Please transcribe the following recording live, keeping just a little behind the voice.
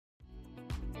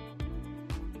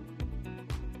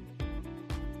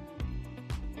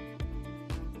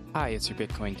Hi, it's your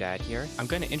Bitcoin Dad here. I'm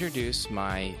going to introduce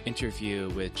my interview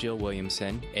with Jill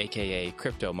Williamson, aka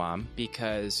Crypto Mom,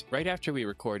 because right after we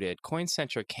recorded,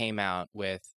 CoinCenter came out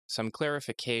with some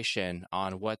clarification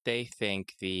on what they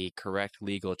think the correct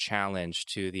legal challenge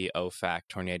to the OFAC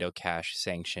Tornado Cash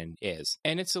sanction is.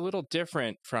 And it's a little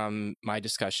different from my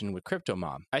discussion with Crypto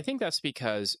Mom. I think that's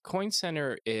because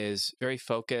CoinCenter is very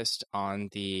focused on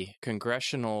the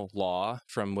congressional law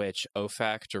from which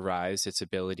OFAC derives its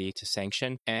ability to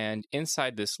sanction. And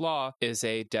inside this law is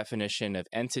a definition of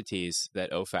entities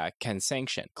that OFAC can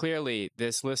sanction. Clearly,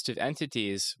 this list of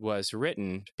entities was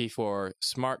written before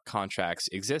smart contracts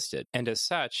existed. And as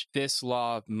such, this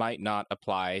law might not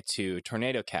apply to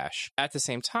Tornado Cash. At the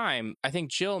same time, I think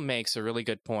Jill makes a really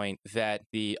good point that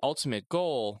the ultimate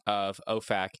goal of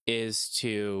OFAC is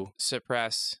to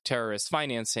suppress terrorist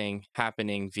financing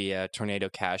happening via Tornado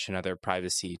Cash and other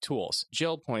privacy tools.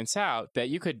 Jill points out that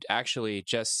you could actually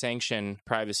just sanction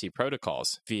privacy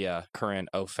protocols via current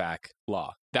OFAC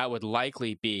law. That would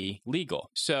likely be legal.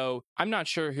 So I'm not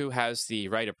sure who has the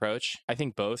right approach. I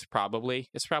think both probably.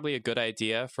 It's probably a good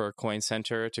idea for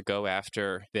CoinCenter to go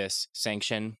after this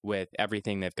sanction with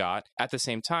everything they've got. At the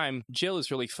same time, Jill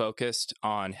is really focused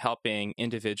on helping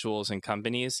individuals and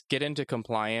companies get into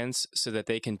compliance so that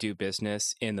they can do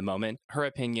business in the moment. Her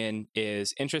opinion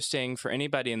is interesting for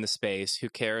anybody in the space who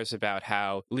cares about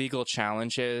how legal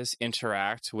challenges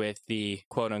interact with the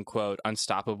quote-unquote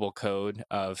unstoppable code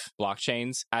of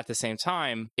blockchains. At the same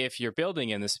time, if you're building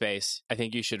in the space, I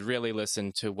think you should really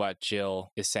listen to what Jill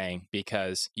is saying,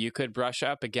 because you could brush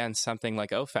up against something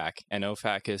like OFAC, and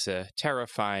OFAC is a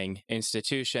terrifying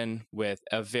institution with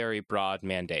a very broad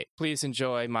mandate. Please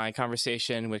enjoy my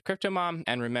conversation with Crypto Mom,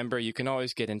 and remember, you can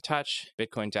always get in touch,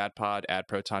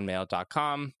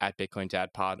 bitcoindadpod@protonmail.com, at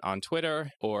bitcoindadpod on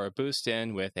Twitter, or boost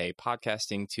in with a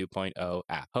Podcasting 2.0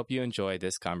 app. Hope you enjoy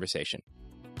this conversation.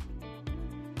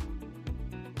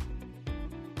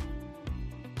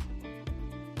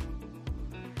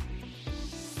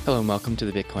 Hello and welcome to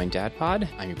the Bitcoin Dad Pod.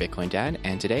 I'm your Bitcoin Dad,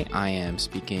 and today I am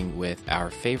speaking with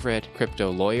our favorite crypto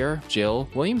lawyer, Jill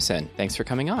Williamson. Thanks for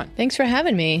coming on. Thanks for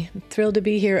having me. I'm thrilled to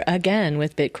be here again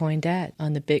with Bitcoin Dad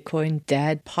on the Bitcoin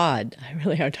Dad Pod. I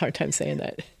really had a hard time saying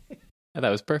that. That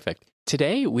was perfect.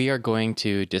 Today, we are going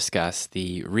to discuss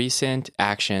the recent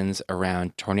actions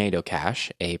around Tornado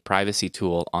Cash, a privacy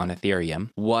tool on Ethereum,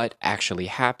 what actually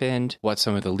happened, what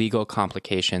some of the legal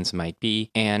complications might be,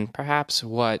 and perhaps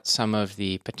what some of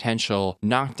the potential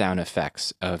knockdown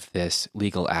effects of this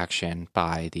legal action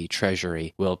by the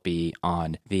Treasury will be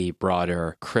on the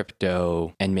broader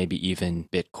crypto and maybe even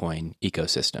Bitcoin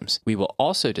ecosystems. We will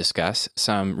also discuss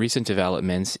some recent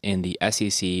developments in the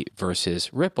SEC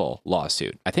versus Ripple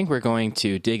lawsuit. I think we're going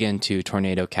to dig into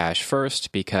Tornado Cash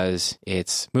first because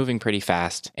it's moving pretty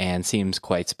fast and seems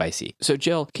quite spicy. So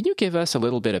Jill, can you give us a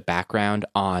little bit of background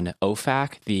on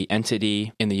OFAC, the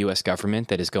entity in the US government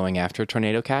that is going after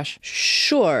Tornado Cash?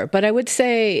 Sure, but I would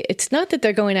say it's not that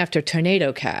they're going after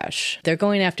Tornado Cash. They're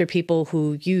going after people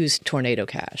who use Tornado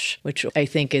Cash, which I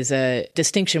think is a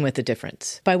distinction with a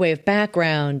difference. By way of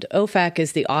background, OFAC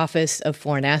is the Office of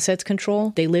Foreign Assets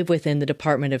Control. They live within the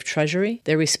Department of Treasury.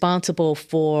 They're responsible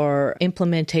for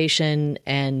implementation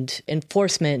and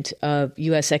enforcement of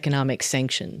U.S. economic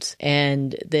sanctions.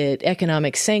 And the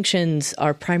economic sanctions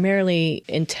are primarily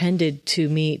intended to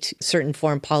meet certain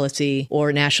foreign policy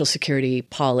or national security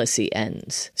policy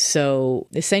ends. So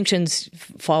the sanctions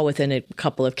fall within a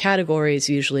couple of categories.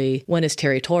 Usually one is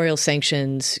territorial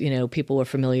sanctions. You know, people are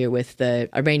familiar with the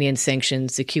Iranian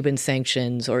sanctions, the Cuban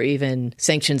sanctions, or even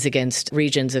sanctions against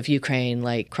regions of Ukraine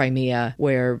like Crimea,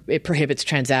 where it prohibits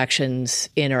transactions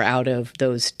in or out of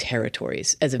those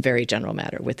territories as a very general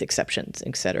matter with exceptions,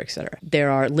 et cetera, et cetera. There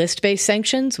are list-based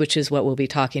sanctions, which is what we'll be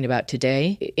talking about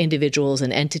today, individuals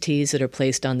and entities that are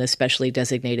placed on the specially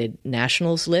designated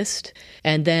nationals list.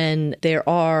 And then there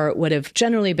are what have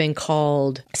generally been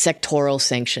called sectoral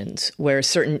sanctions, where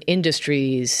certain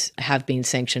industries have been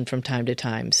sanctioned from time to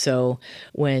time. So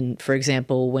when, for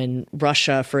example, when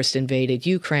Russia first invaded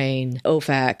Ukraine,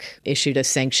 OFAC issued a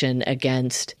sanction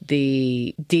against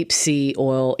the deep sea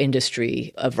oil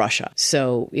industry of Russia.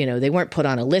 So, you know, they weren't put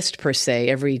on a list per se.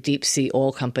 Every deep sea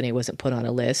oil company wasn't put on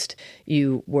a list.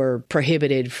 You were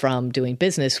prohibited from doing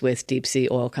business with deep sea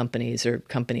oil companies or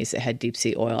companies that had deep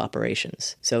sea oil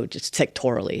operations. So just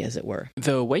sectorally, as it were.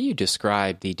 The way you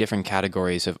describe the different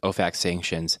categories of OFAC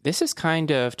sanctions, this is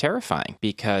kind of terrifying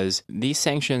because these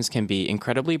sanctions can be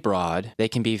incredibly broad. They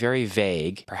can be very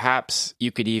vague. Perhaps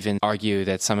you could even argue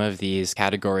that some of these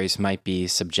categories might be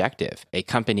subjective. A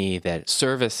company that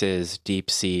services deep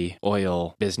sea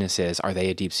oil businesses, are they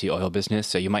a deep sea oil business?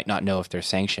 So you might not know if they're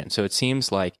sanctioned. So it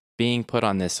seems like being put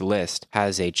on this list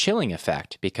has a chilling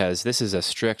effect because this is a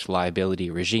strict liability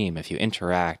regime. If you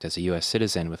interact as a U.S.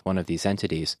 citizen with one of these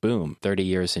entities, boom, 30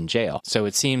 years in jail. So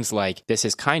it seems like this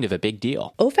is kind of a big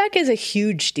deal. OFAC is a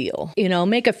huge deal. I'll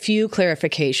make a few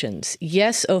clarifications.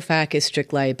 Yes, OFAC is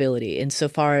strict liability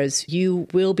insofar as you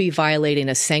will be violating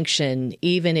a sanction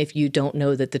even if you don't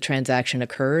know that the transaction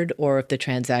occurred or if the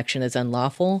transaction is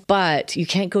unlawful, but you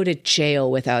can't go to jail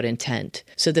without intent.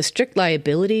 So the strict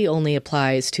liability only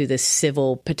applies to the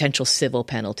potential civil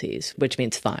penalties, which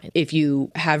means fine. If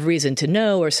you have reason to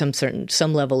know or some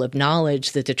level of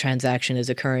knowledge that the transaction is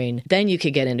occurring, then you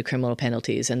could get into criminal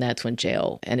penalties, and that's when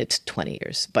jail, and it's 20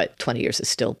 years, but 20 years is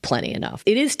still plenty enough.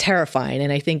 It is terrifying,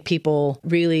 and I think people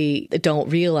really don't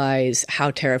realize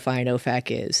how terrifying OFAC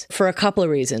is for a couple of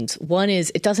reasons. One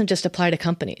is it doesn't just apply to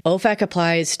companies. OFAC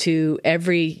applies to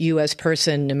every U.S.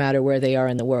 person, no matter where they are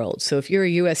in the world. So if you're a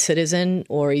U.S. citizen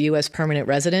or a U.S. permanent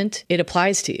resident, it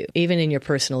applies to you, even in your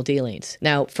personal dealings.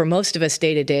 Now, for most of us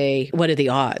day to day, what are the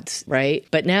odds, right?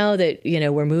 But now that,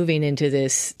 we're moving into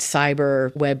this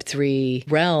cyber Web3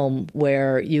 realm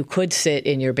where you could sit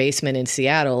in your basement in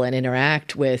Seattle and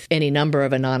interact with any number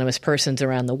of anonymous persons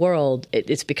around the world,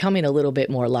 it's becoming a little bit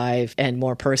more live and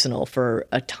more personal for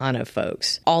a ton of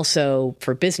folks. Also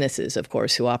for businesses, of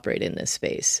course, who operate in this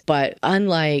space. But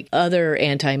unlike other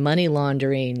anti-money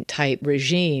laundering type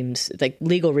regimes, like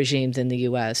legal regimes in the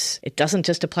U.S., it doesn't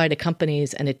just apply to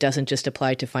companies and it doesn't just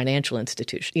apply to financial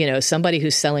institutions. Somebody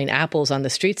who's selling apples on the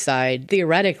street side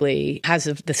theoretically has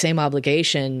the same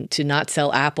obligation to not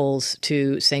sell apples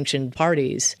to sanctioned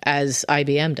parties as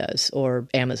IBM does or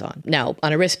Amazon. Now,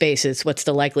 on a risk basis, what's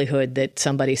the likelihood that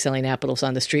somebody selling apples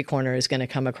on the street corner is going to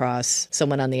come across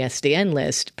someone on the SDN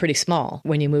list? Pretty small.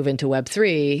 When you move into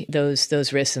Web3,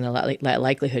 those risks and that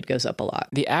likelihood goes up a lot.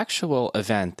 The actual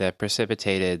event that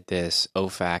precipitated this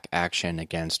OFAC action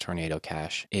against Tornado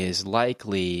Cash is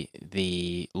likely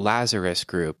the Lazarus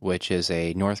Group, which is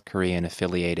a North Korean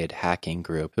affiliated hacking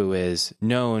group who is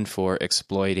known for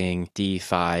exploiting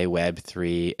DeFi,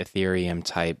 Web3, Ethereum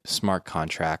type smart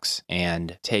contracts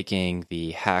and taking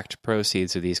the hacked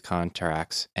proceeds of these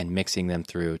contracts and mixing them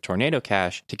through Tornado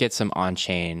Cash to get some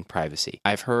on-chain privacy.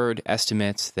 I've heard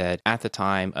estimates that at the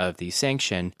time of the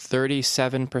sanction,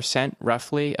 37%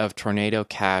 roughly of Tornado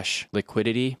Cash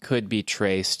liquidity could be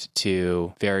traced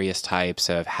to various types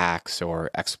of hacks or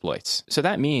exploits. So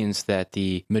that means that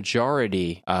the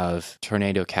majority of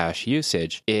Tornado Cash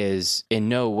usage is in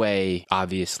no way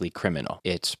obviously criminal.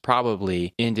 It's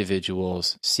probably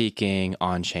individuals seeking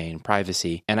on-chain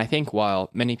privacy. And I think while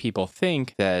many people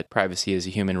think that privacy is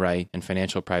a human right and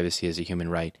financial privacy is a human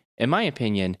right, in my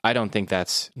opinion, I don't think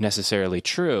that's necessarily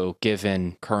true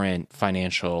given current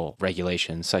financial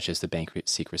regulations such as the Bank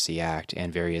Secrecy Act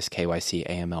and various KYC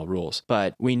AML rules.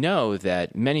 But we know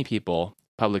that many people,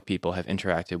 public people, have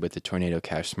interacted with the Tornado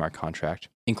Cash smart contract,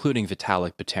 including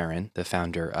Vitalik Buterin, the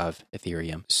founder of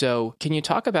Ethereum. So can you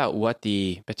talk about what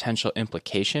the potential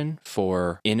implication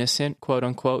for innocent, quote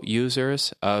unquote,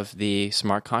 users of the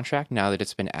smart contract now that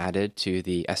it's been added to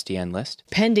the SDN list?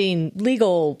 Pending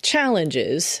legal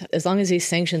challenges, as long as these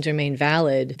sanctions remain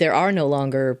valid, there are no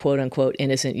longer, quote unquote,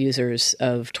 innocent users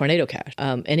of Tornado Cash.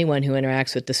 Anyone who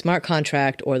interacts with the smart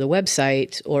contract or the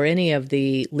website or any of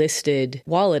the listed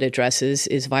wallet addresses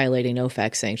is violating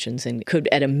OFAC sanctions and could,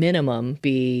 at a minimum,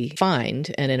 be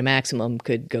fined and at a maximum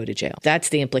could go to jail. That's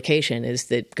the implication, is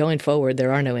that going forward,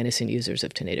 there are no innocent users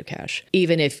of Tornado Cash,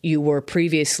 even if you were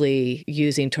previously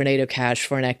using Tornado Cash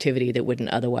for an activity that wouldn't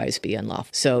otherwise be unlawful.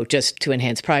 So just to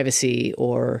enhance privacy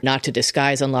or not to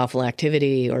disguise unlawful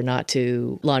activity or not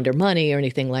to launder money or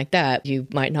anything like that, you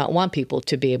might not want people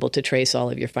to be able to trace all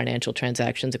of your financial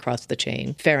transactions across the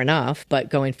chain. Fair enough, but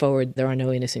going forward, there are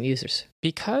no innocent users.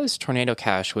 Because Tornado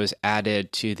Cash was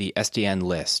added to the SDN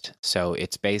list, so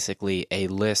it's basically a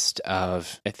list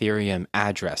of Ethereum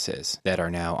addresses that are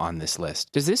now on this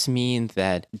list, does this mean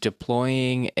that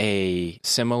deploying a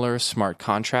similar smart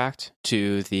contract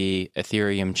to the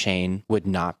Ethereum chain would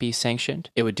not be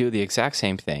sanctioned? It would do the exact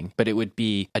same thing, but it would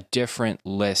be a different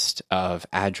list of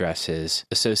addresses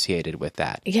associated with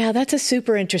that. Yeah, that's a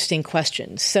super interesting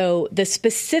question. So the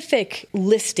specific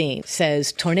listing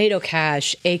says Tornado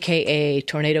Cash, aka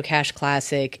Tornado Cash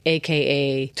Classic,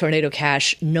 aka Tornado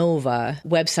Cash Nova,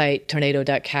 website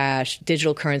tornado.cash,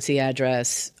 digital currency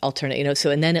address, alternate, so,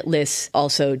 and then it lists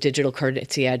also digital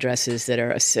currency addresses that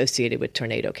are associated with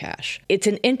Tornado Cash. It's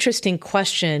an interesting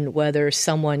question whether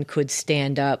someone could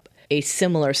stand up a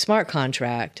similar smart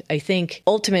contract? I think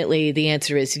ultimately the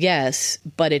answer is yes,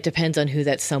 but it depends on who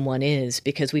that someone is,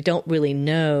 because we don't really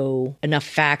know enough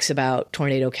facts about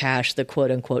Tornado Cash, the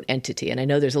quote-unquote entity. And I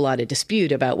know there's a lot of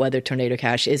dispute about whether Tornado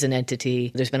Cash is an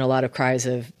entity. There's been a lot of cries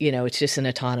of, it's just an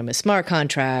autonomous smart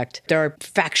contract. There are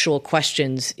factual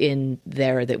questions in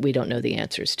there that we don't know the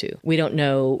answers to. We don't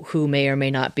know who may or may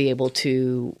not be able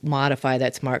to modify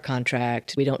that smart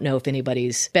contract. We don't know if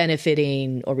anybody's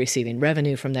benefiting or receiving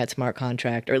revenue from that smart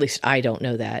contract, or at least I don't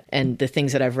know that. And the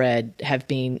things that I've read have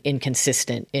been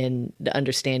inconsistent in the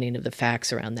understanding of the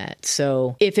facts around that.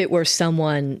 So if it were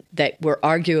someone that were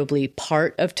arguably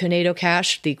part of Tornado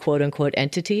Cash, the quote-unquote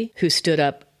entity, who stood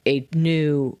up a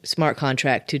new smart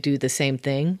contract to do the same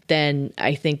thing, then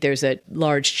I think there's a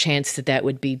large chance that that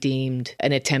would be deemed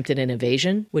an attempt at an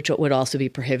evasion, which would also be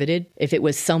prohibited. If it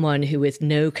was someone who with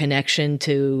no connection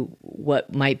to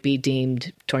what might be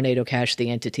deemed Tornado Cash,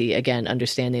 the entity, again,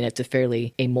 understanding it's a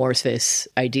fairly amorphous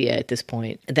idea at this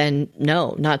point, then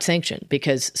no, not sanctioned,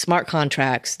 because smart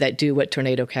contracts that do what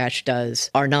Tornado Cash does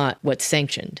are not what's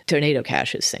sanctioned. Tornado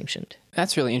Cash is sanctioned.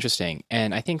 That's really interesting.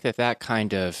 And I think that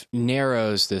kind of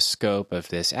narrows the scope of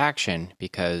this action,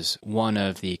 because one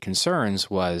of the concerns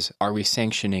was, are we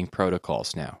sanctioning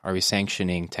protocols now? Are we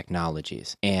sanctioning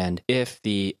technologies? And if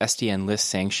the SDN list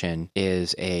sanction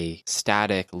is a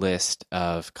static list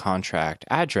of contract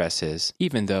addresses,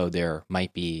 even though there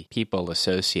might be people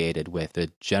associated with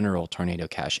the general Tornado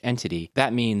Cash entity,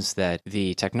 that means that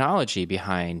the technology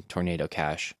behind Tornado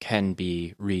Cash can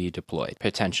be redeployed,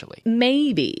 potentially.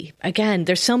 Maybe. Again,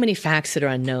 there's so many facts that are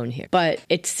unknown here, but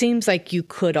it seems like you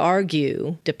could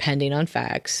argue, depending on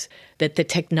facts, that the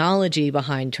technology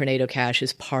behind Tornado Cash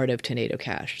is part of Tornado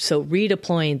Cash. So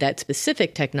redeploying that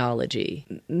specific technology,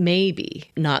 maybe,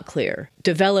 not clear.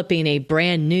 Developing a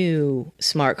brand new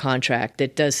smart contract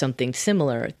that does something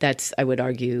similar, that's, I would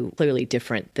argue, clearly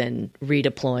different than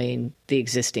redeploying the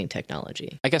existing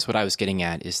technology. I guess what I was getting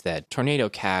at is that Tornado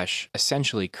Cash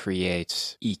essentially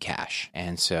creates eCash.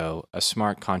 And so a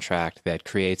smart contract that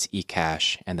creates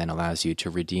eCash and then allows you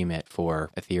to redeem it for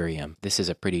Ethereum. This is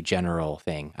a pretty general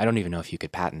thing. I don't even know if you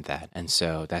could patent that. And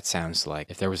so that sounds like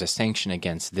if there was a sanction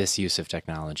against this use of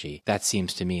technology, that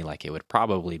seems to me like it would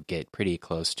probably get pretty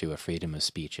close to a freedom of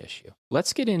speech issue.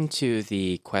 Let's get into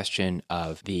the question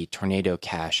of the Tornado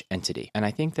Cash entity. And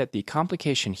I think that the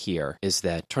complication here is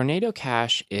that Tornado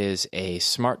Cash is a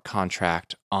smart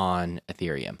contract on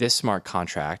Ethereum. This smart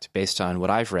contract, based on what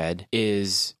I've read,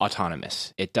 is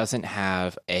autonomous. It doesn't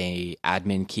have a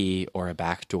admin key or a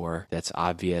backdoor that's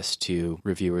obvious to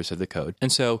reviewers of the code.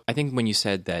 And so I think when you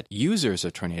said that users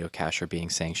of Tornado Cash are being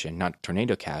sanctioned, not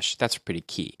Tornado Cash, that's pretty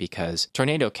key, because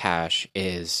Tornado Cash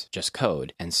is just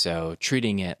code. And so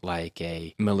treating it like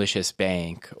a malicious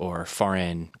bank or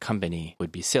foreign company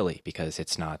would be silly, because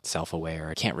it's not self-aware.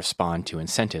 It can't respond to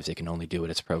incentives. It can only do what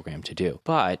it's programmed to do.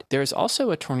 But there's also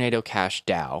a Tornado Cash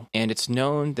DAO, and it's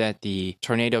known that the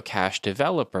Tornado Cash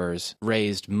developers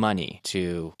raised money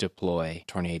to deploy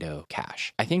Tornado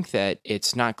Cash. I think that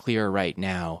it's not clear right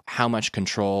now how much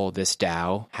control this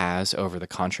DAO has over the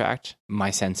contract.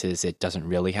 My sense is it doesn't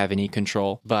really have any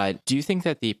control. But do you think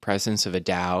that the presence of a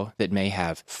DAO that may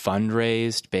have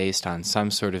fundraised based on some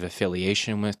sort of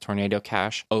affiliation with Tornado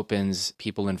Cash opens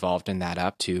people involved in that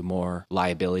up to more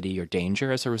liability or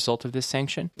danger as a result of this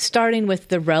sanction? Starting with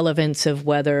the relevance of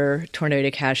whether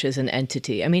Tornado Cash is an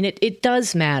entity. I mean, it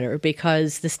does matter,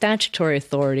 because the statutory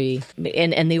authority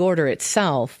and the order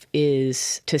itself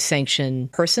is to sanction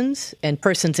persons, and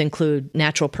persons include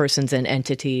natural persons and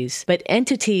entities. But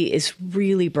entity is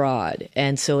really broad,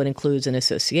 and so it includes an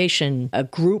association, a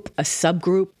group, a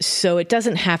subgroup. So it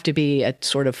doesn't have to be a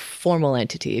sort of formal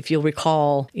entity. If you'll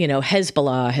recall,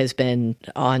 Hezbollah has been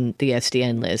on the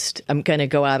SDN list. I'm going to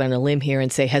go out on a limb here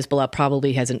and say Hezbollah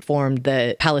probably hasn't formed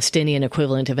the Palestinian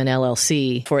equivalent of an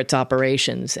LLC for its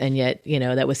operations, and yet,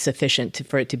 that was sufficient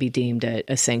for it to be deemed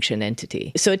a sanctioned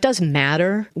entity. So it does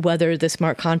matter whether the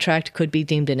smart contract could be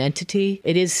deemed an entity.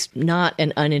 It is not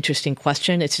an uninteresting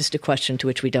question. It's just a question to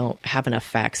which we don't have enough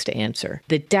facts to answer.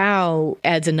 The DAO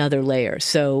adds another layer.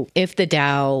 So if the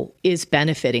DAO is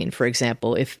benefiting, for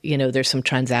example, if, there's some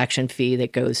transaction fee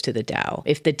that goes to the DAO,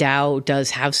 if the DAO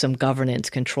does have some governance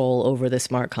control over the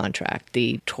smart contract,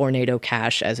 the Tornado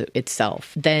Cash as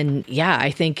itself, then yeah,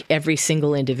 I think every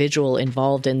single individual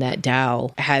involved in that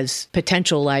DAO has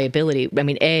potential liability. I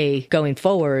mean, going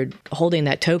forward, holding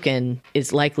that token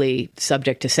is likely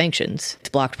subject to sanctions. It's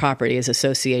blocked property is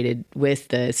associated with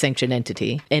the sanctioned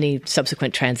entity. Any any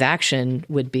subsequent transaction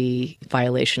would be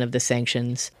violation of the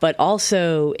sanctions, but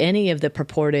also any of the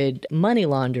purported money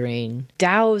laundering.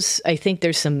 DAOs, I think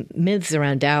there's some myths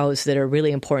around DAOs that are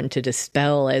really important to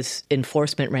dispel as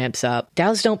enforcement ramps up.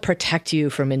 DAOs don't protect you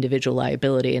from individual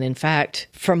liability. And in fact,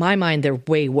 for my mind, they're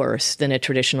way worse than a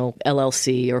traditional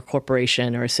LLC or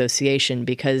corporation or association,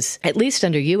 because at least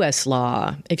under U.S.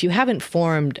 law, if you haven't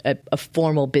formed a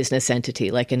formal business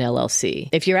entity like an LLC,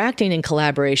 if you're acting in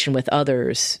collaboration with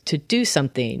others to do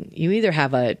something, you either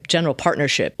have a general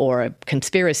partnership or a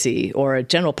conspiracy, or a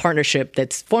general partnership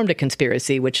that's formed a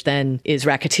conspiracy, which then is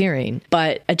racketeering.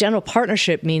 But a general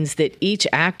partnership means that each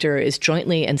actor is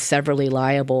jointly and severally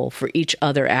liable for each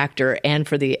other actor and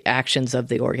for the actions of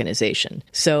the organization.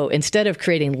 So instead of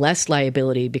creating less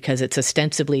liability because it's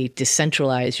ostensibly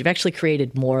decentralized, you've actually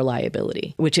created more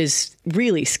liability, which is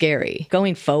really scary.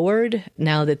 Going forward,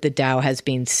 now that the DAO has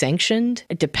been sanctioned,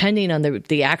 depending on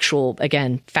the actual,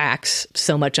 again, facts,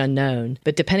 so much unknown,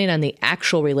 but depending on the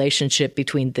actual relationship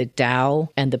between the DAO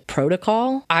and the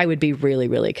protocol, I would be really,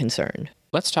 really concerned.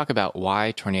 Let's talk about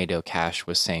why Tornado Cash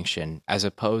was sanctioned as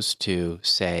opposed to,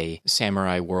 say,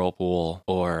 Samurai Whirlpool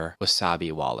or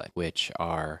Wasabi Wallet, which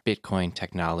are Bitcoin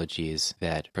technologies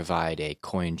that provide a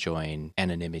CoinJoin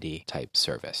anonymity type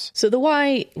service. So the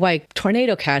why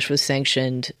Tornado Cash was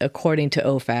sanctioned, according to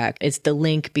OFAC, is the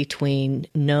link between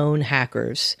known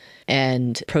hackers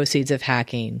and proceeds of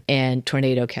hacking and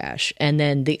Tornado Cash. And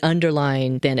then the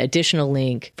underlying, then additional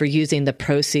link for using the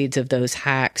proceeds of those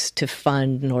hacks to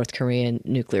fund North Korean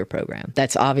nuclear program.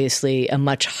 That's obviously a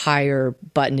much higher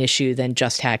button issue than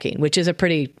just hacking, which is a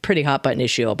pretty hot button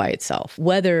issue all by itself.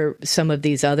 Whether some of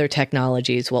these other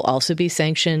technologies will also be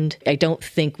sanctioned, I don't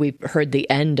think we've heard the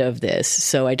end of this.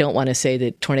 So I don't want to say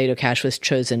that Tornado Cash was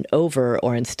chosen over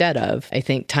or instead of. I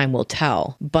think time will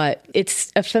tell. But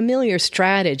it's a familiar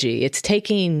strategy. It's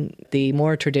taking the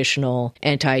more traditional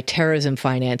anti-terrorism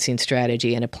financing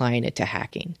strategy and applying it to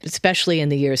hacking, especially in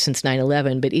the years since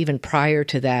 9/11. But even prior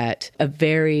to that, a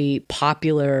very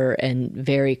popular and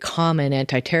very common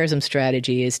anti-terrorism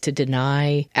strategy is to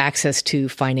deny access to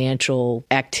financial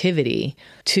activity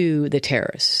to the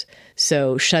terrorists.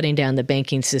 So shutting down the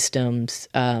banking systems,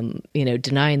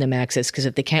 denying them access, because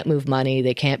if they can't move money,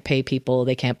 they can't pay people,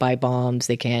 they can't buy bombs,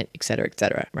 they can't, et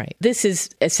cetera, right? This is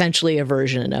essentially a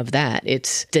version of that.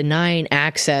 It's denying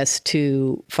access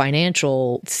to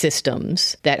financial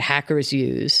systems that hackers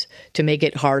use to make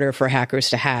it harder for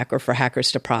hackers to hack or for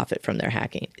hackers to profit from their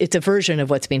hacking. It's a version of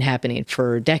what's been happening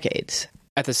for decades.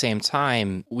 At the same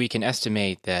time, we can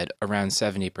estimate that around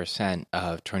 70%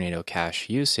 of Tornado Cash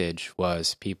usage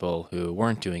was people who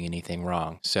weren't doing anything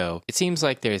wrong. So it seems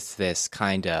like there's this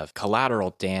kind of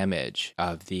collateral damage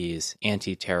of these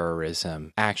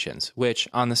anti-terrorism actions, which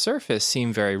on the surface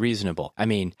seem very reasonable. I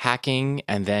mean, hacking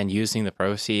and then using the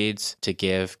proceeds to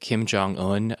give Kim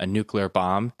Jong-un a nuclear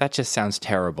bomb, that just sounds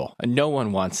terrible. No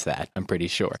one wants that, I'm pretty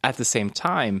sure. At the same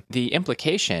time, the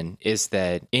implication is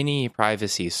that any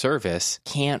privacy service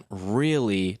can't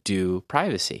really do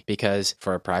privacy, because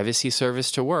for a privacy service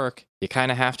to work, you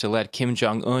kind of have to let Kim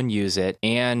Jong-un use it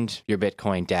and your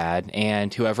Bitcoin dad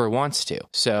and whoever wants to.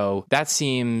 So that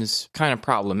seems kind of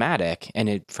problematic.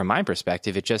 And from my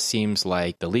perspective, it just seems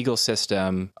like the legal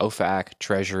system, OFAC,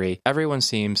 Treasury, everyone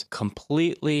seems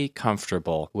completely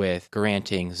comfortable with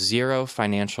granting zero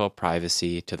financial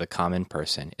privacy to the common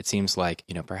person. It seems like,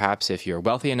 perhaps if you're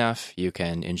wealthy enough, you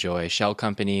can enjoy shell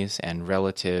companies and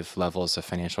relative levels of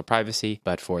financial privacy.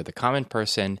 But for the common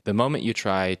person, the moment you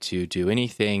try to do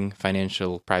anything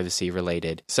financial privacy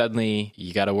related, suddenly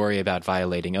you got to worry about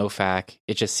violating OFAC.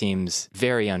 It just seems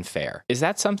very unfair. Is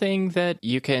that something that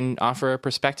you can offer a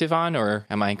perspective on, or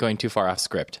am I going too far off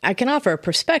script? I can offer a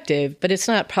perspective, but it's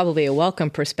not probably a welcome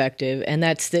perspective, and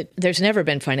that's that there's never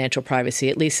been financial privacy,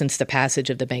 at least since the passage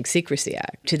of the Bank Secrecy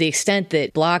Act. To the extent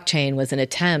that blockchain was an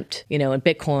attempt, and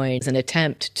Bitcoin is an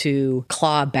attempt to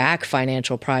claw back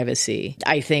financial privacy,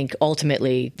 I think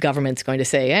ultimately government's going to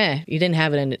say, you didn't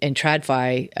have it in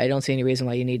TradFi. I don't see any reason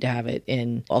why you need to have it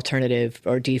in alternative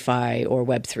or DeFi or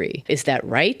Web3. Is that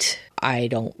right? I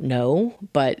don't know,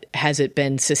 but has it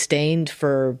been sustained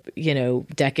for,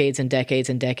 decades and decades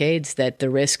and decades that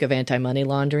the risk of anti-money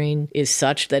laundering is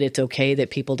such that it's okay that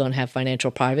people don't have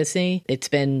financial privacy? It's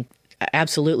been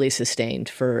absolutely sustained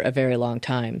for a very long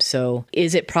time. So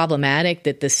is it problematic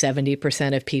that the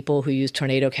 70% of people who use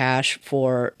Tornado Cash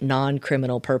for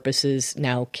non-criminal purposes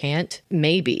now can't?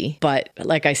 Maybe. But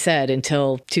like I said,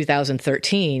 until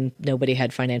 2013, nobody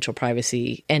had financial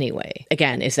privacy anyway.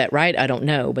 Again, is that right? I don't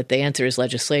know. But the answer is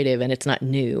legislative, and it's not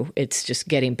new. It's just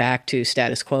getting back to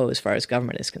status quo as far as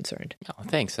government is concerned. Oh,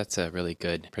 thanks. That's a really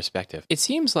good perspective. It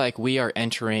seems like we are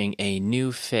entering a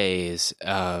new phase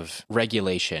of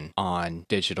regulation on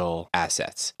digital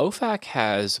assets. OFAC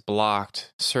has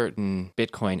blocked certain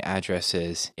Bitcoin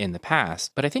addresses in the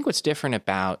past, but I think what's different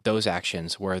about those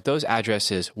actions were those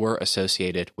addresses were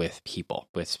associated with people,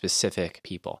 with specific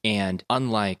people. And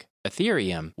unlike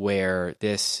Ethereum, where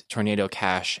this Tornado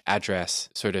Cash address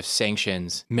sort of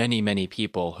sanctions many, many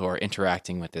people who are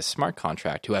interacting with this smart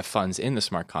contract, who have funds in the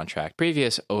smart contract.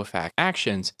 Previous OFAC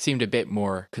actions seemed a bit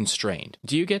more constrained.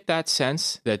 Do you get that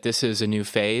sense that this is a new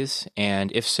phase?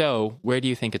 And if so, where do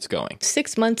you think it's going?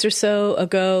 6 months or so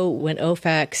ago, when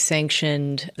OFAC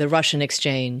sanctioned the Russian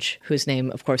exchange, whose name,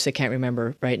 of course, I can't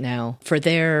remember right now, for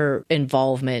their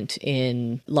involvement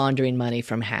in laundering money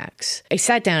from hacks, I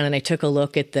sat down and I took a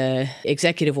look at the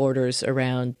executive orders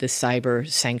around the cyber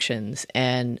sanctions.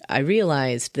 And I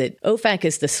realized that OFAC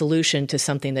is the solution to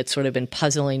something that's sort of been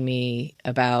puzzling me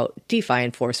about DeFi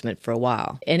enforcement for a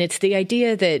while. And it's the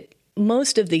idea that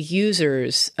most of the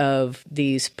users of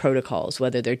these protocols,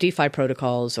 whether they're DeFi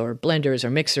protocols or blenders or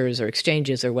mixers or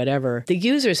exchanges or whatever, the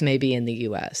users may be in the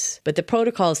US, but the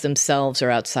protocols themselves are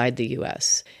outside the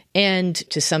US. And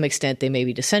to some extent, they may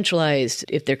be decentralized.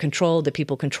 If they're controlled, the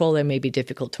people control them may be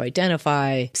difficult to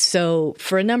identify. So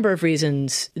for a number of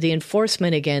reasons, the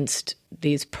enforcement against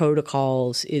these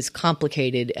protocols is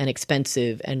complicated and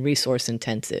expensive and resource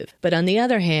intensive. But on the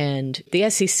other hand, the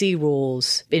SEC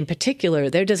rules in particular,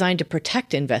 they're designed to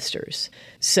protect investors.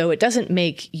 So it doesn't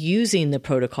make using the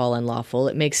protocol unlawful.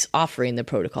 It makes offering the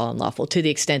protocol unlawful to the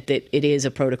extent that it is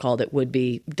a protocol that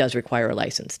does require a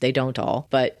license. They don't all,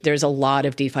 but there's a lot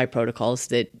of DeFi protocols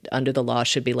that under the law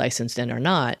should be licensed and are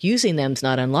not. Using them is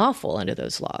not unlawful under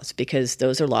those laws because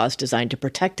those are laws designed to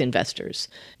protect investors,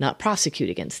 not prosecute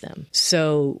against them.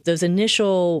 So those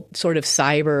initial sort of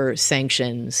cyber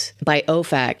sanctions by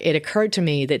OFAC, it occurred to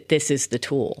me that this is the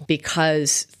tool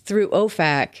because through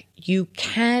OFAC, you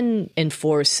can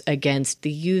enforce against the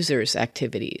user's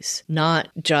activities, not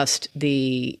just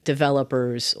the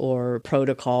developers or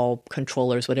protocol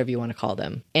controllers, whatever you want to call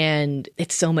them. And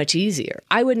it's so much easier.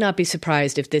 I would not be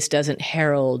surprised if this doesn't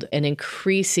herald an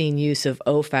increasing use of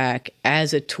OFAC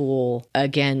as a tool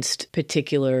against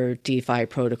particular DeFi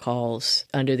protocols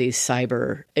under these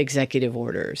cyber executive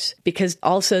orders. Because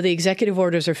also the executive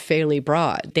orders are fairly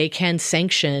broad. They can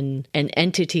sanction an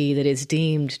entity that is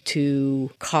deemed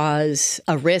to cause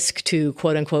a risk to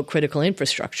quote unquote critical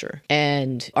infrastructure.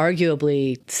 And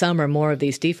arguably, some or more of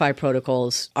these DeFi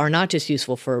protocols are not just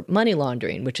useful for money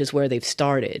laundering, which is where they've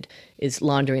started, is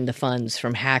laundering the funds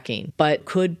from hacking, but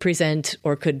could present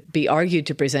or could be argued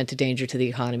to present a danger to the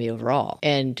economy overall.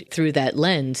 And through that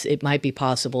lens, it might be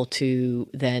possible to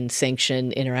then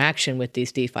sanction interaction with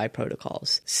these DeFi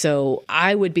protocols. So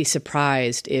I would be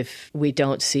surprised if we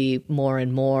don't see more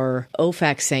and more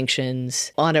OFAC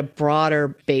sanctions on a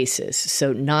broader basis.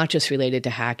 So not just related to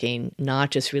hacking,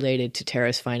 not just related to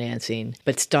terrorist financing,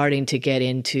 but starting to get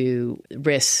into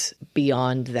risks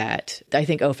beyond that. I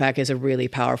think OFAC is a really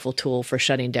powerful tool for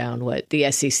shutting down what the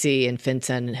SEC and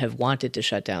FinCEN have wanted to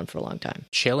shut down for a long time.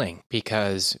 Chilling,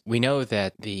 because we know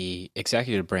that the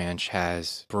executive branch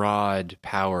has broad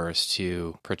powers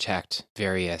to protect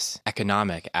various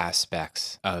economic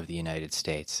aspects of the United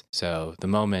States. So the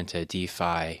moment a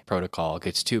DeFi protocol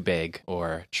gets too big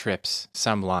or trips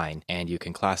some line and you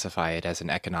can classify it as an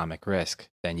economic risk,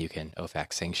 then you can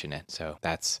OFAC sanction it. So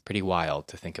that's pretty wild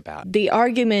to think about. The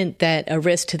argument that a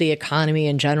risk to the economy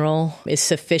in general is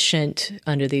sufficient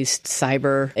under these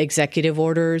cyber executive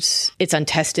orders, it's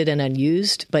untested and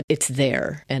unused, but it's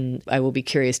there. And I will be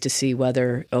curious to see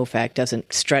whether OFAC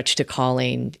doesn't stretch to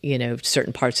calling,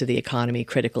 certain parts of the economy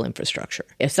critical infrastructure.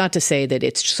 It's not to say that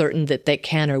it's certain that that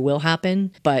can or will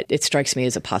happen, but it strikes me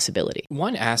as a possibility.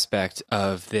 One aspect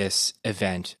of this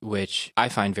event, which I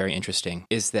find very interesting,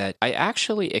 is that I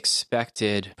actually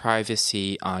expected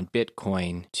privacy on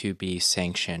Bitcoin to be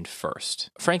sanctioned first.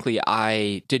 Frankly,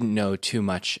 I didn't know too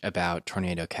much about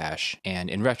Tornado Cash, and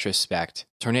in retrospect,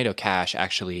 Tornado Cash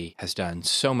actually has done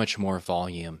so much more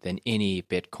volume than any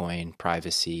Bitcoin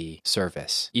privacy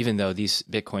service. Even though these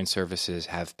Bitcoin services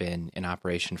have been in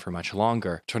operation for much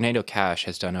longer, Tornado Cash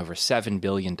has done over $7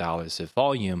 billion of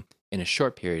volume, in a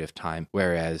short period of time,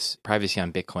 whereas privacy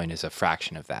on Bitcoin is a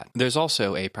fraction of that. There's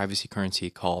also a privacy currency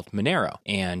called Monero,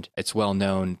 and it's well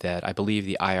known that I believe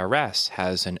the IRS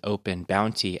has an open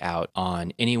bounty out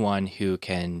on anyone who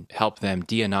can help them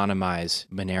de-anonymize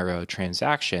Monero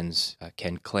transactions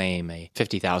can claim a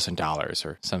 $50,000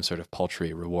 or some sort of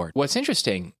paltry reward. What's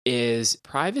interesting is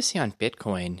privacy on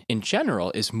Bitcoin in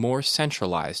general is more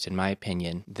centralized, in my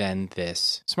opinion, than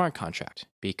this smart contract,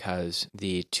 because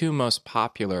the two most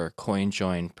popular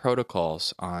CoinJoin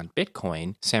protocols on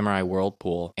Bitcoin, Samurai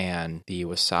Whirlpool and the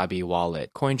Wasabi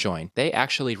wallet CoinJoin, they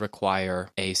actually require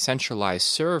a centralized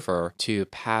server to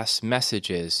pass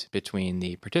messages between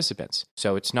the participants.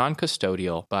 So it's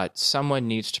non-custodial, but someone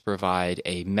needs to provide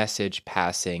a message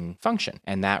passing function,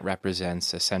 and that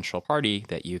represents a central party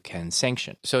that you can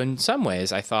sanction. So in some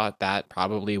ways, I thought that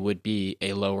probably would be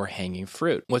a lower hanging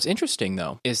fruit. What's interesting,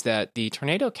 though, is that the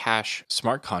Tornado Cash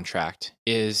smart contract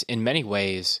is in many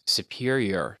ways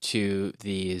superior to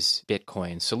these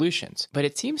Bitcoin solutions. But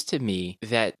it seems to me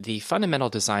that the fundamental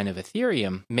design of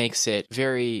Ethereum makes it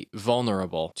very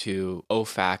vulnerable to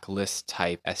OFAC list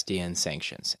type SDN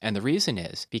sanctions. And the reason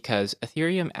is because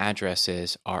Ethereum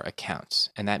addresses are accounts.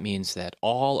 And that means that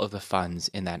all of the funds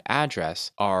in that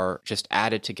address are just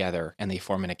added together and they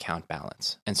form an account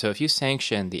balance. And so if you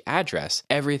sanction the address,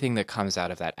 everything that comes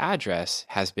out of that address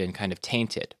has been kind of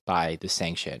tainted by the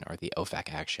sanction or the OFAC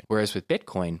action. Whereas with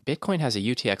Bitcoin, Bitcoin has a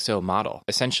UTXO model.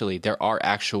 Essentially, there are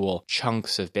actual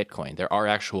chunks of Bitcoin. There are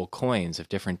actual coins of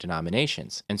different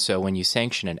denominations. And so when you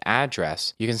sanction an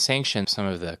address, you can sanction some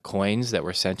of the coins that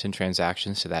were sent in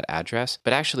transactions to that address.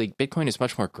 But actually, Bitcoin is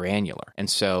much more granular. And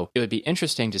so it would be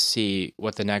interesting to see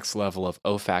what the next level of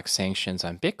OFAC sanctions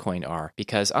on Bitcoin are,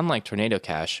 because unlike Tornado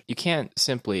Cash, you can't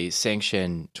simply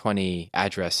sanction 20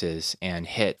 addresses and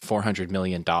hit $400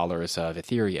 million of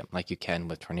Ethereum like you can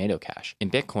with Tornado Cash.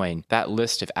 In Bitcoin, that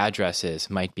list of addresses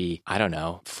might be,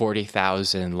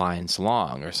 40,000 lines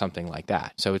long or something like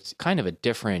that. So it's kind of a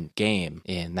different game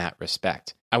in that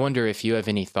respect. I wonder if you have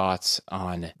any thoughts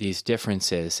on these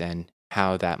differences and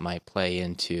how that might play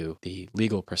into the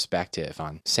legal perspective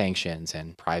on sanctions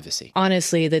and privacy.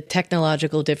 Honestly, the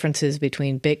technological differences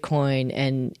between Bitcoin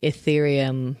and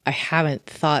Ethereum, I haven't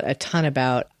thought a ton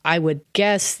about. I would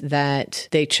guess that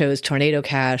they chose Tornado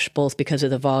Cash both because of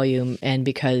the volume and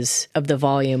because of the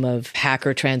volume of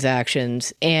hacker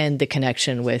transactions and the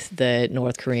connection with the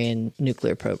North Korean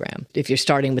nuclear program. If you're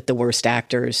starting with the worst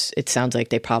actors, it sounds like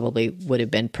they probably would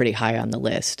have been pretty high on the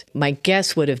list. My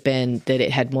guess would have been that it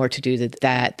had more to do with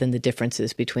that than the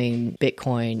differences between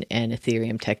Bitcoin and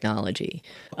Ethereum technology.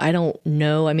 I don't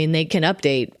know. I mean, they can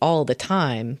update all the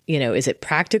time. Is it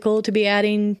practical to be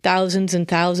adding thousands and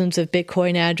thousands of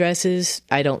Bitcoin addresses?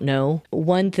 I don't know.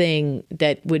 One thing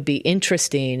that would be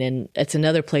interesting, and it's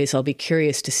another place I'll be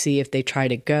curious to see if they try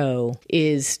to go,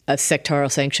 is a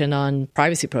sectoral sanction on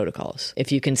privacy protocols.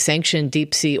 If you can sanction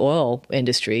deep sea oil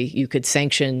industry, you could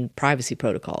sanction privacy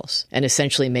protocols and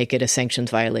essentially make it a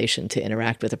sanctions violation to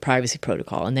interact with a privacy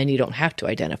protocol. And then you don't have to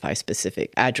identify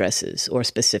specific addresses or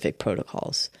specific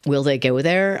protocols. Will they go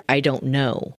there? I don't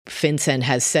know. FinCEN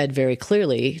has said very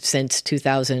clearly since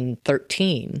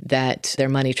 2013 that their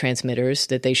money transmitters,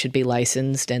 that they should be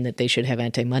licensed and that they should have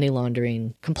anti-money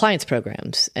laundering compliance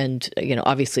programs. And,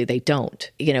 obviously they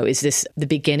don't. Is this the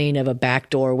beginning of a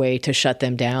backdoor way to shut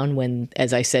them down when,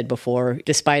 as I said before,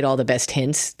 despite all the best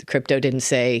hints, crypto didn't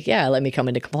say, yeah, let me come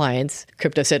into compliance.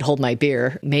 Crypto said, hold my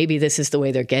beer. Maybe this is the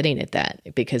way they're getting at that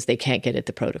because they can't get at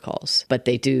the protocols. But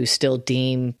they do still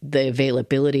deem the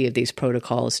availability of these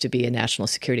protocols to be a national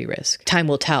security risk. Time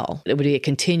will tell. It would be a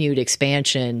continued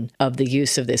expansion of the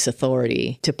use of this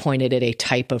authority to point it at a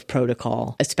type of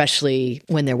protocol, especially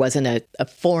when there wasn't a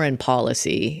foreign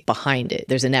policy behind it.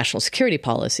 There's a national security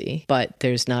policy, but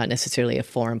there's not necessarily a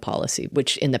foreign policy,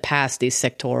 which in the past, these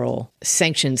sectoral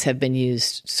sanctions have been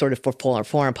used sort of for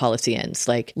foreign policy ends,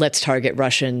 like let's target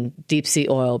Russian deep sea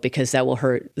oil because that will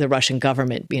hurt the Russian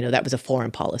government. That was a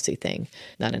foreign policy thing,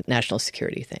 not a national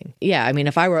security thing. Yeah, I mean,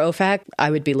 if I were OFAC, I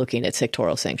would be looking at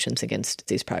sectoral sanctions against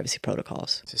these privacy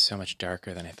protocols. This is so much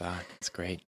darker than I thought. It's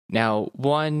great. Now,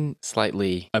 one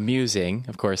slightly amusing,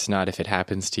 of course not if it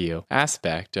happens to you,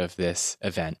 aspect of this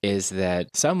event is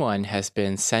that someone has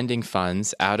been sending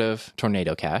funds out of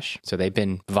Tornado Cash. So they've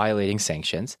been violating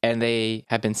sanctions, and they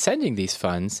have been sending these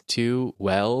funds to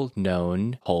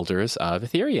well-known holders of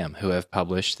Ethereum who have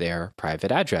published their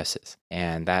private addresses.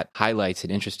 And that highlights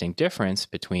an interesting difference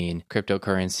between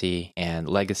cryptocurrency and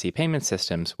legacy payment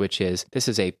systems, which is this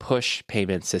is a push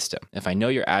payment system. If I know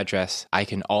your address, I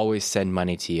can always send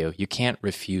money to you. You can't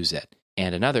refuse it.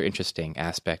 And another interesting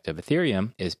aspect of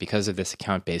Ethereum is because of this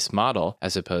account-based model,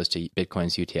 as opposed to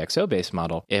Bitcoin's UTXO-based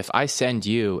model, if I send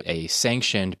you a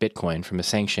sanctioned Bitcoin from a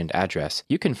sanctioned address,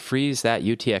 you can freeze that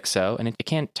UTXO and it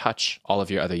can't touch all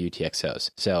of your other UTXOs.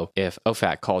 So if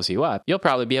OFAC calls you up, you'll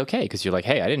probably be okay because you're like,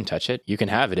 hey, I didn't touch it. You can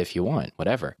have it if you want,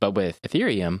 whatever. But with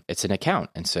Ethereum, it's an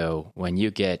account. And so when you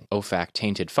get OFAC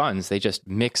tainted funds, they just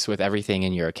mix with everything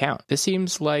in your account. This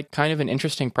seems like kind of an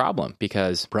interesting problem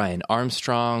because Brian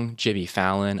Armstrong, Jimmy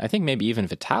Fallon, I think maybe even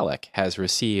Vitalik has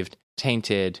received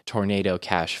tainted Tornado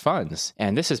Cash funds.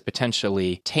 And this has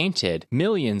potentially tainted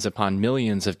millions upon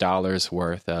millions of dollars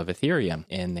worth of Ethereum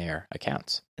in their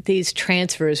accounts. These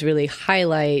transfers really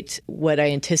highlight what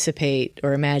I anticipate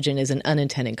or imagine is an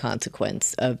unintended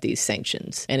consequence of these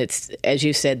sanctions. And it's, as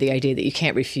you said, the idea that you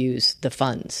can't refuse the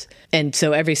funds. And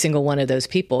so every single one of those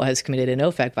people has committed an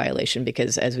OFAC violation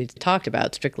because, as we talked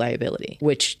about, strict liability,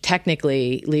 which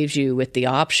technically leaves you with the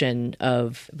option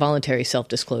of voluntary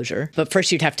self-disclosure. But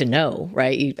first you'd have to know,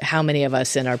 right? How many of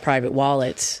us in our private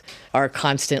wallets are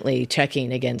constantly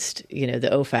checking against, the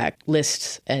OFAC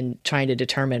lists and trying to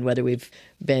determine whether we've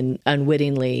been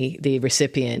unwittingly the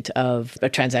recipient of a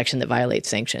transaction that violates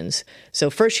sanctions. So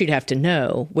first you'd have to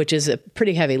know, which is a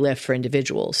pretty heavy lift for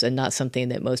individuals and not something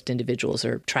that most individuals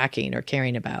are tracking or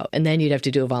caring about. And then you'd have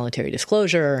to do a voluntary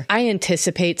disclosure. I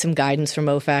anticipate some guidance from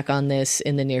OFAC on this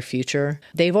in the near future.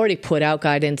 They've already put out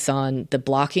guidance on the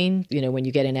blocking. When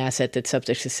you get an asset that's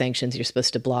subject to sanctions, you're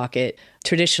supposed to block it.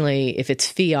 Traditionally, if it's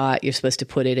fiat, you're supposed to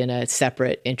put it in a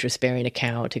separate interest-bearing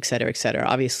account, et cetera, et cetera.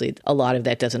 Obviously, a lot of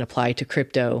that doesn't apply to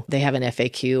crypto. They have an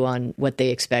FAQ on what they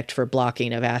expect for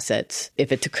blocking of assets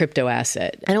if it's a crypto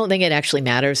asset. I don't think it actually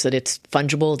matters that it's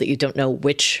fungible, that you don't know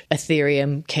which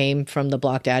Ethereum came from the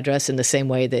blocked address, in the same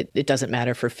way that it doesn't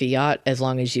matter for fiat as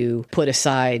long as you put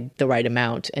aside the right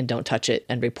amount and don't touch it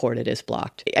and report it as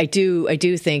blocked. I do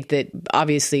think that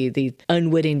obviously the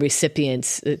unwitting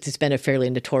recipients, it's been a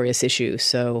fairly notorious issue.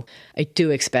 So I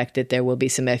do expect that there will be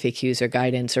some FAQs or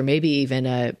guidance, or maybe even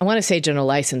I want to say general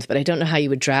license, but I don't know how you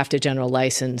would draft a general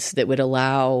license that would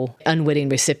allow unwitting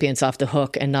recipients off the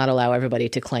hook and not allow everybody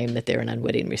to claim that they're an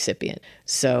unwitting recipient.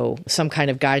 So some kind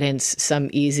of guidance, some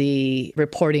easy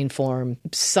reporting form,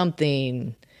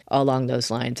 something along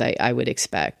those lines I would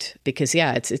expect. Because,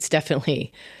 it's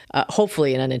definitely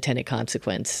hopefully an unintended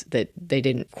consequence that they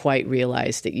didn't quite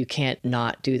realize that you can't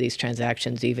not do these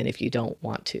transactions even if you don't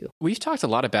want to. We've talked a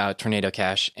lot about Tornado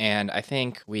Cash, and I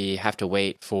think we have to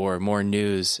wait for more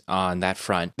news on that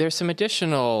front. There's some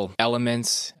additional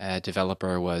elements. A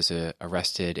developer was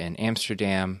arrested in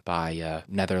Amsterdam by a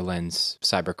Netherlands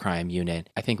cybercrime unit.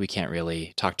 I think we can't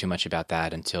really talk too much about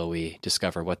that until we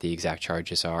discover what the exact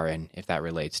charges are and if that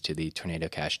relates to the Tornado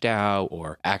Cash DAO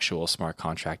or actual smart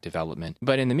contract development.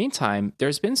 But in the meantime,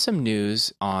 there's been some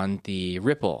news on the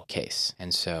Ripple case.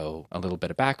 And so a little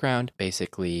bit of background.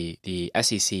 Basically, the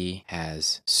SEC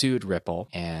has sued Ripple,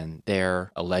 and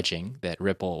they're alleging that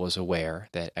Ripple was aware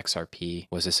that XRP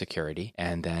was a security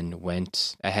and then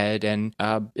went ahead and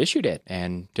issued it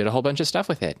and did a whole bunch of stuff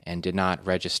with it and did not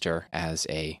register as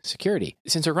a security.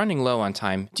 Since we're running low on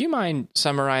time, do you mind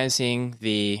summarizing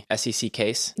the SEC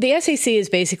case? The SEC is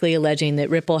basically alleging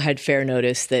that Ripple had fair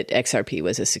notice that XRP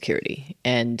was a security,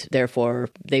 and therefore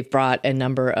they've brought a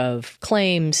number of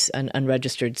claims, an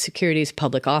unregistered securities,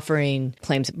 public offering,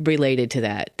 claims related to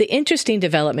that. The interesting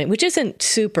development, which isn't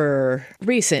super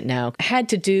recent now, had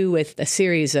to do with a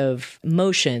series of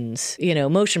motions.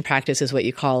 Motion practice is what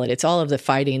you call it. It's all of the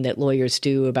fighting that lawyers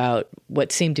do about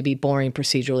what seem to be boring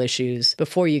procedural issues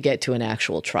before you get to an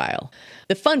actual trial.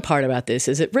 The fun part about this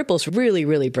is that Ripple's really,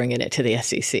 really bringing it to the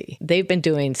SEC. They've been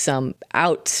doing some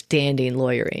outstanding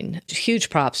lawyering. Huge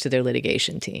props to their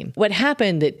litigation team. What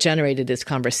happened that generated this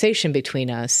conversation between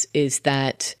us is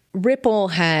that Ripple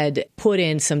had put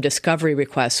in some discovery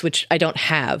requests, which I don't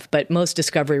have, but most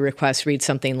discovery requests read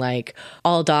something like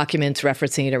all documents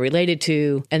referencing it are related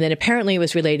to. And then apparently it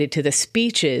was related to the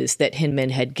speeches that Hinman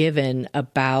had given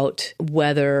about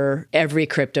whether every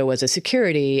crypto was a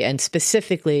security, and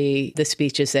specifically the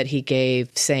speeches that he gave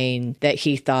saying that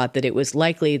he thought that it was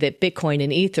likely that Bitcoin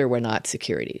and Ether were not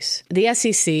securities. The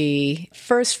SEC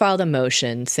first filed a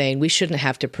motion saying we shouldn't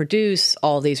have to produce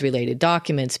all these related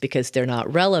documents because they're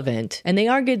not relevant relevant. And they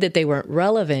argued that they weren't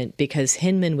relevant because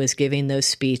Hinman was giving those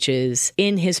speeches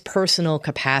in his personal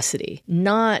capacity,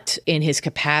 not in his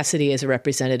capacity as a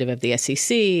representative of the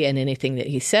SEC, and anything that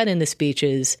he said in the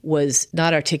speeches was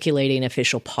not articulating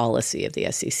official policy of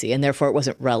the SEC, and therefore it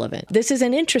wasn't relevant. This is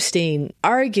an interesting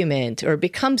argument, or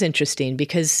becomes interesting,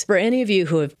 because for any of you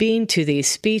who have been to these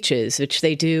speeches, which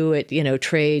they do at,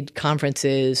 trade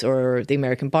conferences or the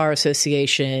American Bar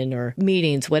Association or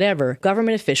meetings, whatever,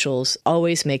 government officials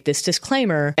always make this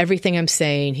disclaimer: everything I'm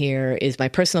saying here is my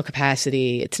personal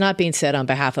capacity. It's not being said on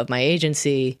behalf of my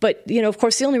agency. But, of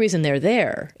course, the only reason they're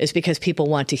there is because people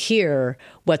want to hear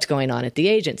what's going on at the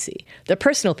agency. Their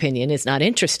personal opinion is not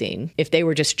interesting. If they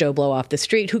were just Joe Blow off the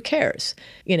street, who cares?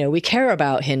 We care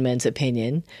about Hinman's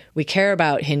opinion. We care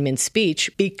about Hinman's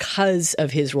speech because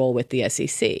of his role with the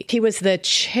SEC. He was the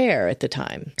chair at the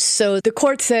time. So the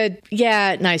court said,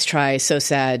 yeah, nice try, so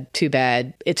sad, too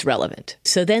bad, it's relevant.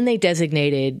 So then they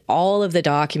designated all of the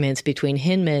documents between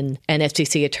Hinman and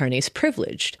FTC attorneys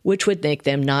privileged, which would make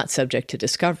them not subject to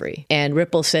discovery. And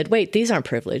Ripple said, wait, these aren't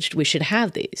privileged. We should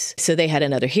have these. So they had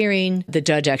another hearing. The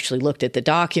judge actually looked at the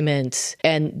documents,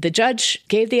 and the judge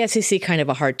gave the SEC kind of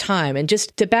a hard time. And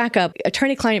just to back up,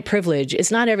 attorney-client privilege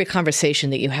is not every conversation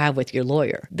that you have with your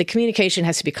lawyer. The communication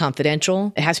has to be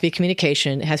confidential. It has to be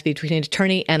communication. It has to be between an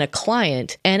attorney and a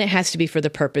client, and it has to be for the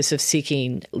purpose of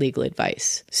seeking legal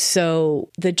advice. So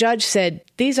the judge said,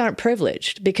 these aren't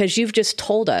privileged because you've just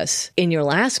told us in your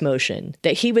last motion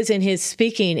that he was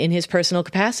speaking in his personal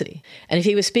capacity. And if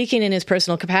he was speaking in his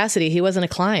personal capacity, he wasn't a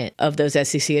client of those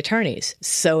SEC attorneys.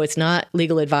 So it's not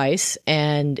legal advice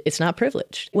and it's not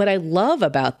privileged. What I love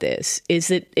about this is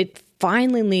that it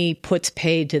finally puts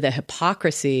paid to the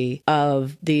hypocrisy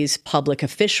of these public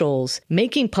officials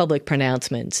making public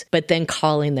pronouncements, but then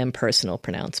calling them personal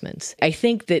pronouncements. I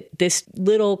think that this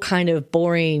little kind of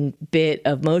boring bit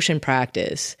of motion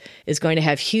practice is going to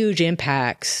have huge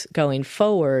impacts going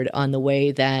forward on the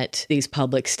way that these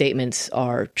public statements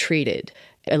are treated.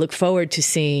 I look forward to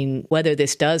seeing whether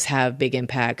this does have big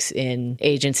impacts in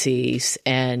agencies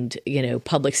and,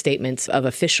 public statements of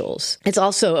officials. It's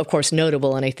also, of course,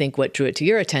 notable, and I think what drew it to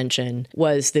your attention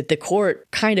was that the court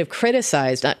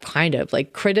criticized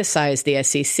the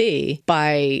SEC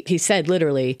by, he said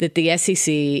literally, that the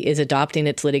SEC is adopting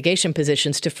its litigation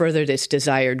positions to further this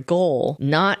desired goal,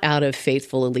 not out of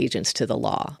faithful allegiance to the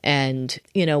law. And,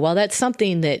 while that's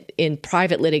something that in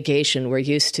private litigation we're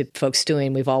used to folks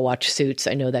doing, we've all watched Suits,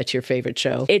 I know that's your favorite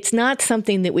show. It's not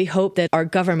something that we hope that our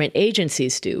government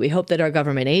agencies do. We hope that our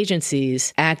government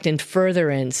agencies act in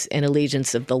furtherance and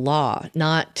allegiance of the law,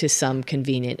 not to some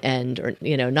convenient end or,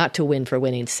 not to win for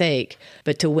winning's sake,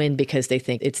 but to win because they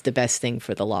think it's the best thing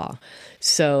for the law.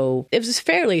 So it was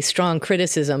fairly strong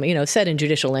criticism, said in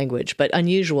judicial language, but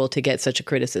unusual to get such a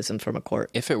criticism from a court.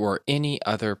 If it were any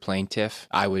other plaintiff,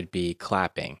 I would be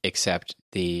clapping, except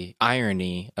the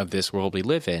irony of this world we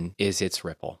live in is it's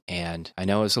Ripple. And I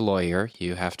know as a lawyer,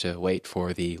 you have to wait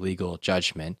for the legal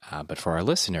judgment. But for our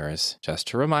listeners, just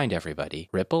to remind everybody,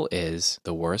 Ripple is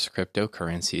the worst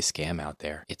cryptocurrency scam out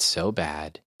there. It's so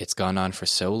bad. It's gone on for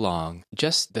so long.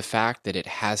 Just the fact that it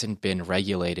hasn't been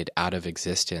regulated out of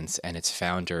existence and its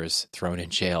founders thrown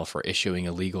in jail for issuing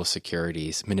illegal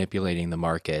securities, manipulating the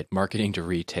market, marketing to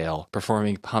retail,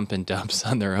 performing pump and dumps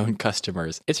on their own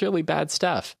customers. It's really bad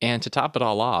stuff. And to top it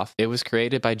all off, it was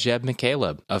created by Jeb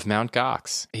McCaleb of Mt.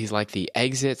 Gox. He's like the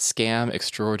exit scam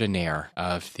extraordinaire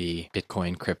of the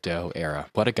Bitcoin crypto era.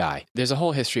 What a guy. There's a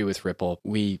whole history with Ripple.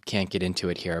 We can't get into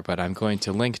it here, but I'm going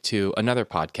to link to another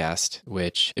podcast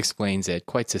which explains it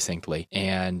quite succinctly,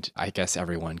 and I guess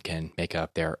everyone can make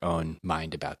up their own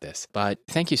mind about this. But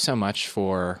thank you so much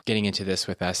for getting into this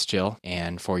with us, Jill,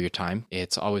 and for your time.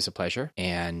 It's always a pleasure.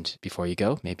 And before you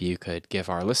go, maybe you could give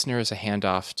our listeners a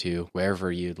handoff to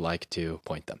wherever you'd like to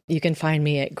point them. You can find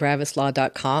me at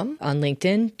gravislaw.com, on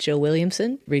LinkedIn, Jill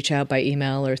Williamson. Reach out by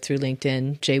email or through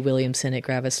LinkedIn,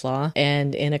 jwilliamson@gravislaw.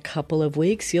 And in a couple of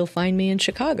weeks, you'll find me in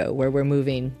Chicago, where we're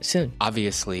moving soon.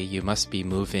 Obviously, you must be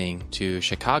moving to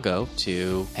Chicago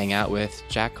to hang out with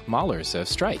Jack Mahlers of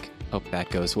Strike. Hope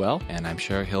that goes well, and I'm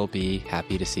sure he'll be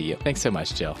happy to see you. Thanks so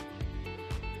much, Jill.